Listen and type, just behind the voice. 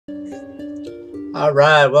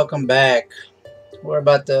Alright, welcome back. We're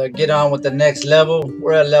about to get on with the next level.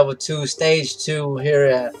 We're at level 2, stage 2 here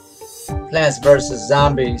at Plants vs.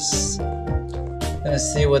 Zombies. Gonna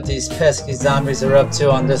see what these pesky zombies are up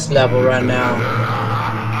to on this level right now.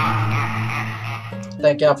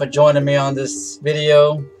 Thank y'all for joining me on this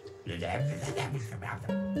video.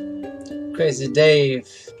 Crazy Dave.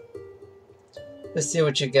 Let's see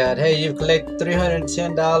what you got. Hey, you've collected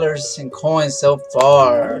 $310 in coins so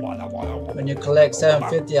far. When you collect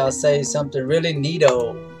 $750, I'll say something really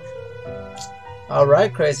neato.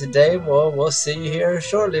 Alright, Crazy Dave. Well, we'll see you here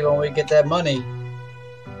shortly when we get that money.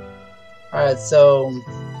 Alright, so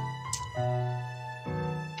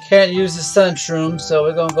can't use the sunshroom, so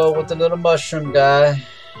we're gonna go with the little mushroom guy.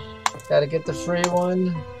 Gotta get the free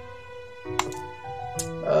one.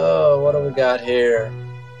 Oh, what do we got here?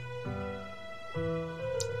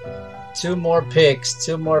 Two more picks.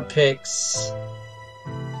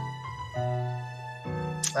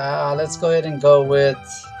 Let's go ahead and go with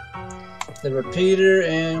the repeater,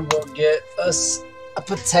 and we'll get us a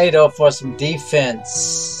potato for some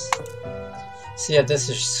defense. See if this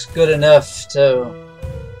is good enough to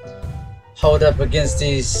hold up against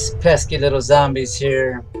these pesky little zombies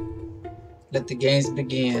here. Let the games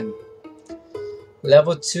begin.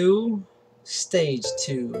 Level 2, stage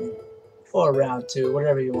 2. Or round 2,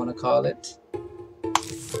 whatever you want to call it.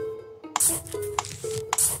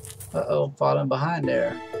 Uh-oh, falling behind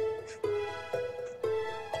there.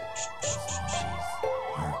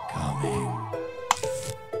 We're coming.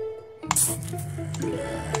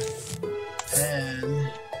 And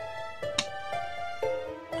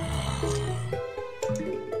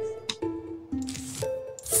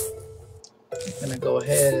I'm gonna go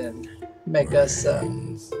ahead and make us a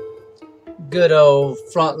good old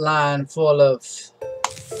front line full of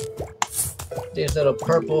these little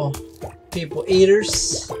purple people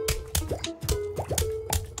eaters.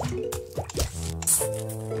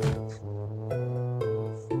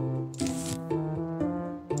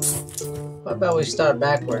 How about we start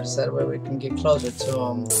backwards? That way we can get closer to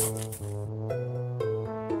them.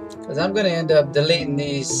 Because I'm going to end up deleting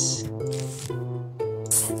the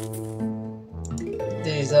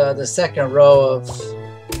second row of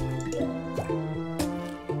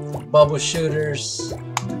bubble shooters,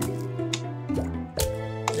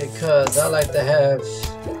 because I like to have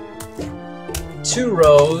 2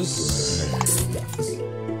 rows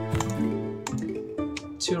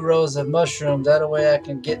of mushrooms. That way I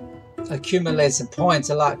can accumulate some points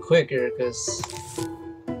a lot quicker, because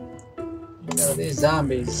you know these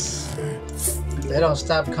zombies, they don't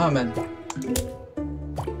stop coming.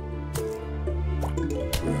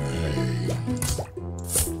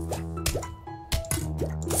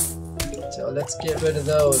 So let's get rid of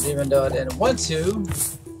those, even though I didn't want to.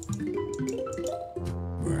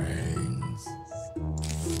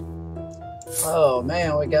 Oh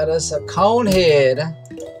man, we got us a Conehead.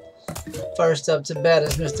 First up to bat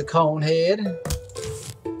is Mr. Conehead.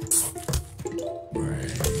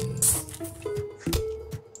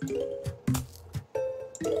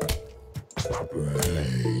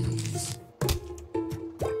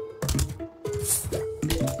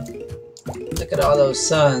 Look at all those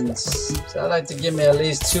suns. So I like to give me at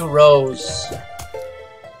least 2 rows.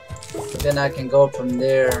 Then I can go from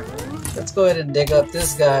there. Let's go ahead and dig up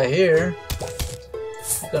this guy here.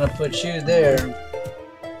 I'm gonna put you there.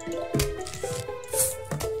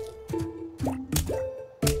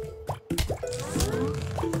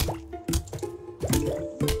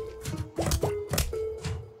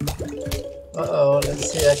 Uh-oh,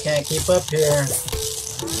 let's see, I can't keep up here.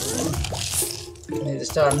 I need to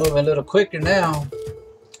start moving a little quicker now.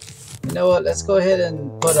 You know what, let's go ahead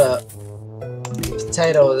and put a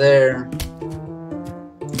potato there.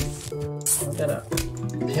 I'm gonna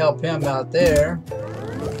help him out there.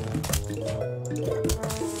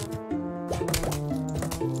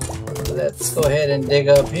 Let's go ahead and dig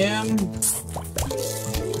up him.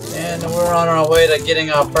 And we're on our way to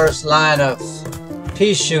getting our first line of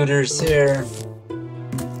pea shooters here.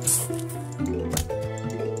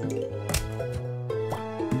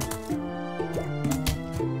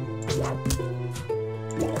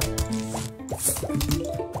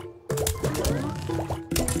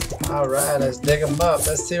 Alright, let's dig them up.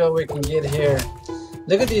 Let's see what we can get here.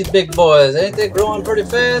 Look at these big boys. Ain't they growing pretty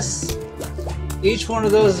fast? Each one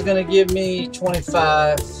of those is going to give me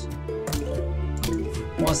 25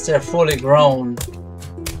 once they're fully grown.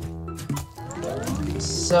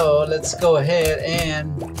 So let's go ahead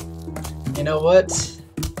and, you know what?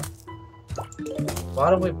 Why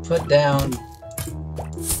don't we put down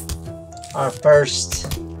our first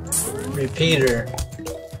repeater?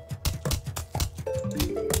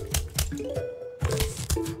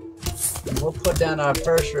 we'll put down our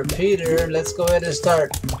first repeater. Let's go ahead and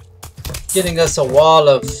start getting us a wall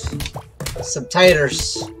of some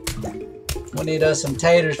taters. We need us some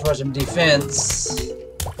taters for some defense.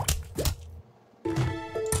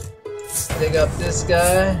 Dig up this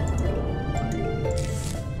guy.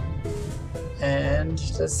 And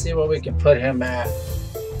let's see where we can put him at.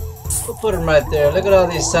 We'll put him right there. Look at all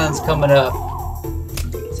these suns coming up.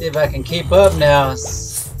 See if I can keep up now.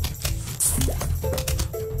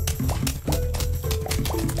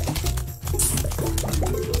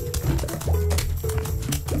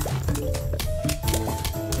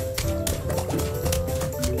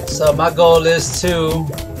 So my goal is to,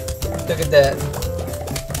 look at that.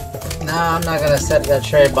 Nah, I'm not gonna set that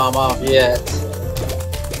trade bomb off yet.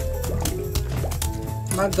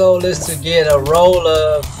 My goal is to get a row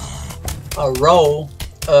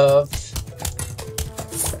of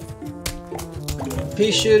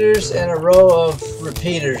pea shooters and a row of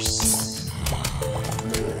repeaters.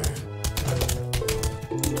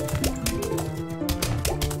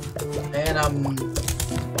 And I'm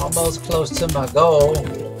almost close to my goal.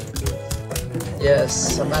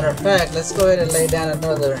 Yes, as a matter of fact, let's go ahead and lay down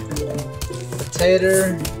another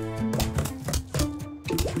potato.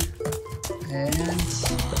 And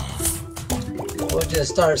we'll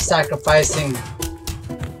just start sacrificing.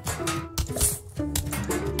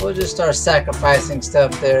 We'll just start sacrificing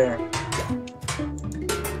stuff there.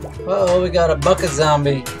 Uh-oh, we got a bucket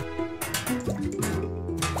zombie.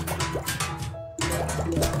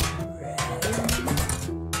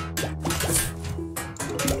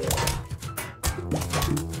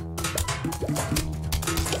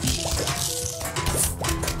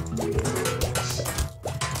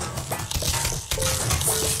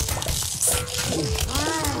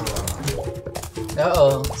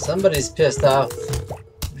 Uh-oh, somebody's pissed off.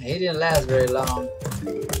 He didn't last very long.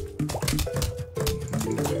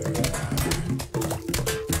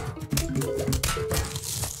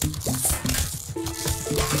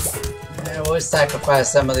 Yeah, we'll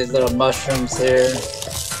sacrifice some of these little mushrooms here.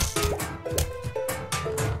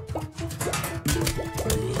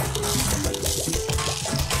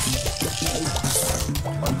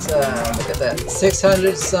 Look at that,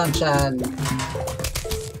 600 sunshine.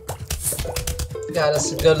 Got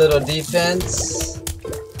us a good little defense.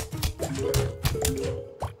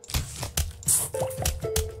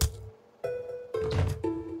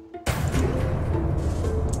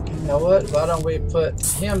 You know what? Why don't we put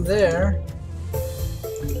him there?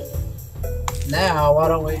 Now, why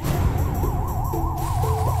don't we?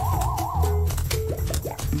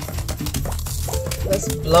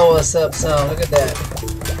 Let's blow us up some. Look at that.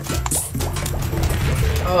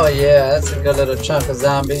 Oh yeah, that's a good little chunk of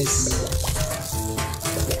zombies.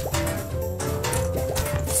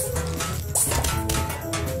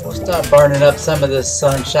 Start burning up some of this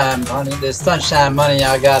sunshine money. This sunshine money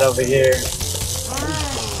I got over here.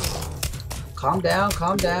 Calm down,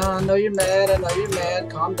 calm down. I know you're mad. I know you're mad.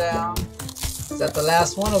 Calm down. Is that the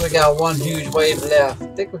last one, or we got one huge wave left? I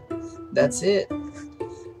think that's it.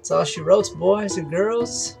 That's all she wrote, boys and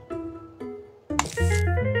girls.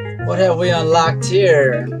 What have we unlocked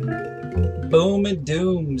here? Boom and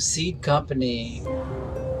Doom Seed Company.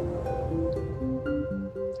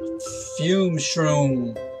 Fume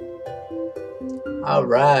Shroom.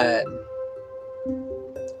 Alright.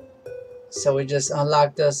 So we just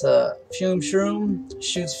unlocked us a fume shroom.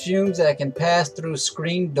 Shoots fumes that can pass through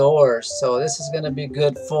screen doors. So this is going to be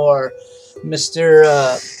good for Mr.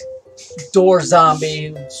 Door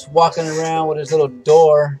Zombie, who's walking around with his little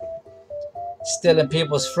door, stealing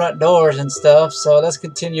people's front doors and stuff. So let's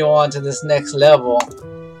continue on to this next level.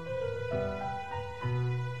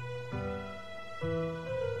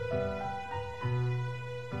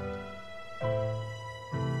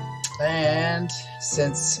 And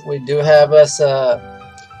since we do have us a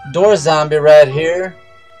door zombie right here,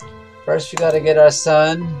 first we gotta get our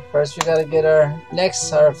sun. First we gotta get our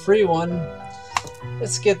our free one.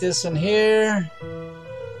 Let's get this one here.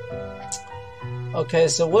 Okay,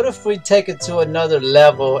 so what if we take it to another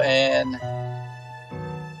level and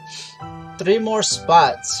 3 more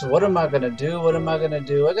spots? What am I gonna do? What am I gonna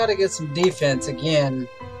do? I gotta get some defense again.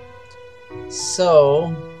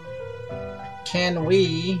 So can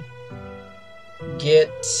we get,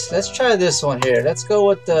 let's try this one here. Let's go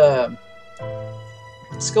with the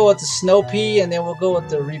snow pea, and then we'll go with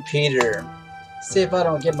the repeater. See if I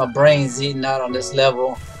don't get my brains eaten out on this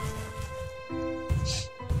level.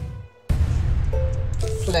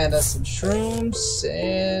 Plant us some shrooms,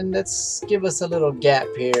 and let's give us a little gap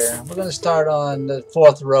here. We're gonna start on the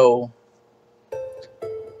 4th row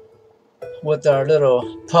with our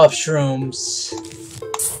little puff shrooms.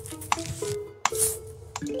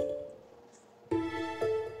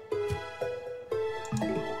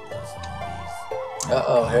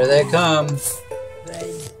 Uh-oh, here they come.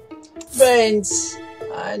 Brains!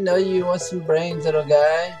 I know you want some brains, little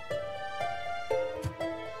guy.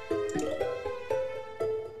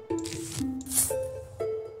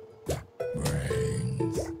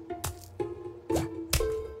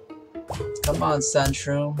 Come on,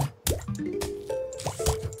 Sunshroom.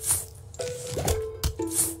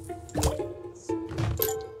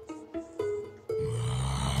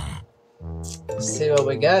 Let's see what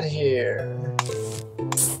we got here.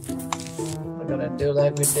 We're gonna do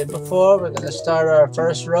like we did before. We're gonna start our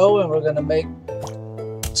first row and we're gonna make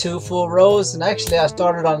 2 full rows. And actually I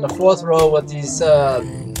started on the 4th row with these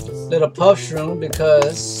little puff shroom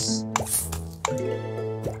because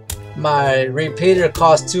my repeater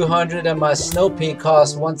cost 200 and my snow pea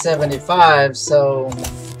cost 175. So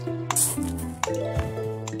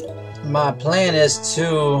my plan is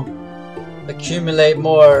to accumulate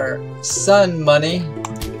more sun money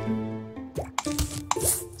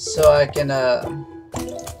so I can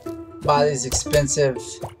buy these expensive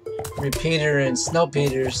repeater and snow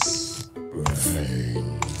peters.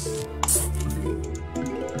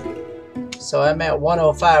 So I'm at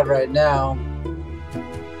 105 right now.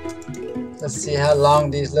 Let's see how long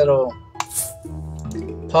these little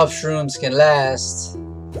puff shrooms can last.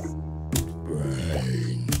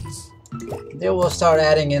 Then we'll start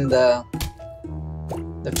adding in the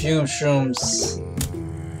fume shrooms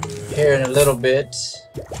here in a little bit.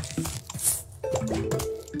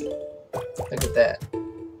 Look at that.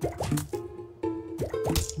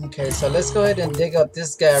 Okay, so let's go ahead and dig up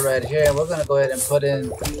this guy right here, and we're gonna go ahead and put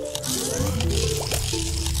in.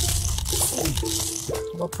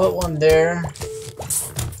 We'll put one there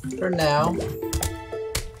for now.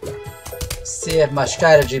 See if my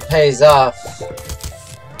strategy pays off.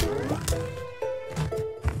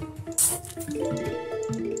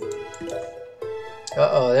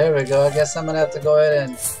 Uh-oh, there we go. I guess I'm gonna have to go ahead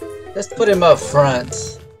and let's put him up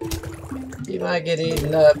front. He might get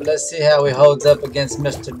eaten up, but let's see how he holds up against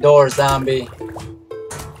Mr. Door Zombie.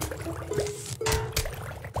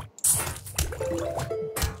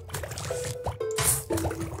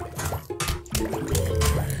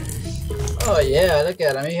 Oh yeah, look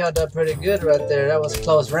at him. He held up pretty good right there. That was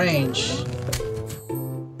close range.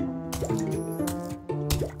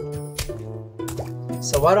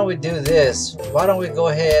 So why don't we do this? Why don't we go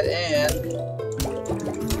ahead and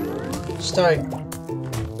start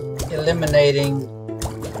eliminating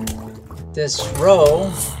this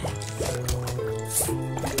row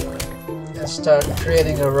and start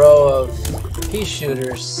creating a row of pea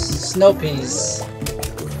shooters, snow peas.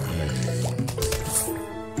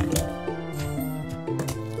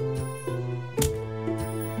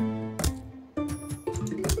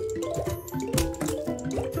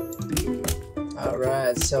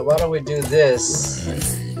 Alright, so why don't we do this?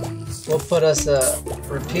 We'll put us a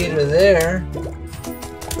repeater there.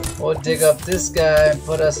 We'll dig up this guy and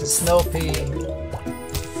put us a snow pea.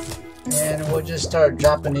 And we'll just start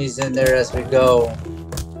dropping these in there as we go.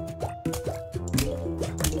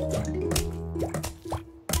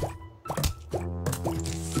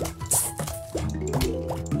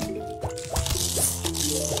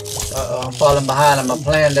 Uh-oh, I'm falling behind on my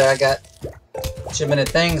plan there. I got too many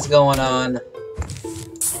things going on.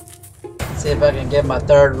 See if I can get my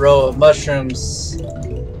 3rd row of mushrooms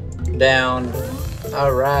down.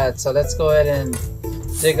 Alright, so let's go ahead and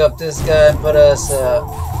dig up this guy and put us a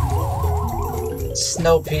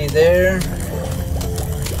snow pea there.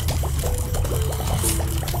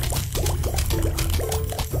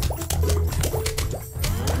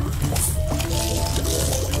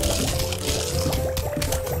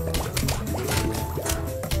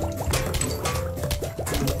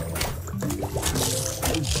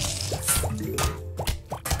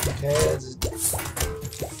 Okay,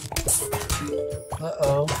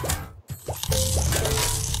 uh-oh.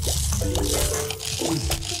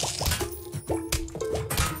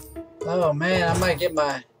 Oh man, I might get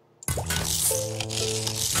my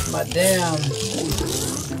damn.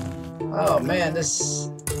 Oh man, this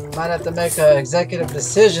might have to make an executive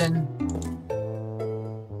decision.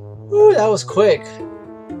 Ooh, that was quick.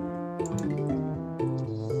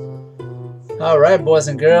 Alright, boys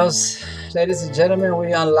and girls. Ladies and gentlemen,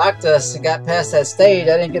 we unlocked us and got past that stage.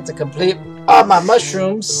 I didn't get to complete all my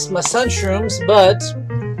mushrooms, my sunshrooms, but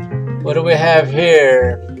what do we have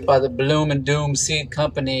here by the Bloom and Doom Seed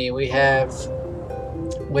Company? We have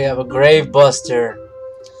a grave buster.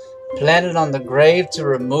 Planted on the grave to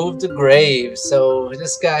remove the grave. So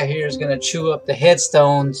this guy here is going to chew up the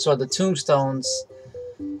headstones or the tombstones.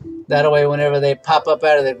 That way whenever they pop up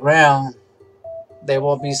out of the ground, they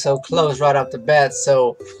won't be so close right off the bat.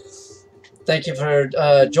 So Thank you for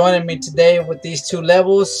joining me today with these 2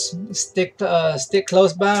 levels. Stick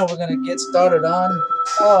close by. We're gonna get started on.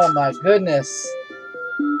 Oh my goodness!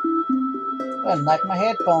 I knocked my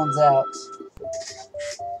headphones out.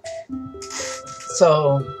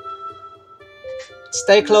 So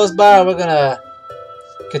stay close by. We're gonna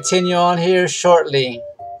continue on here shortly.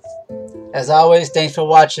 As always, thanks for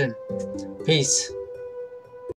watching. Peace.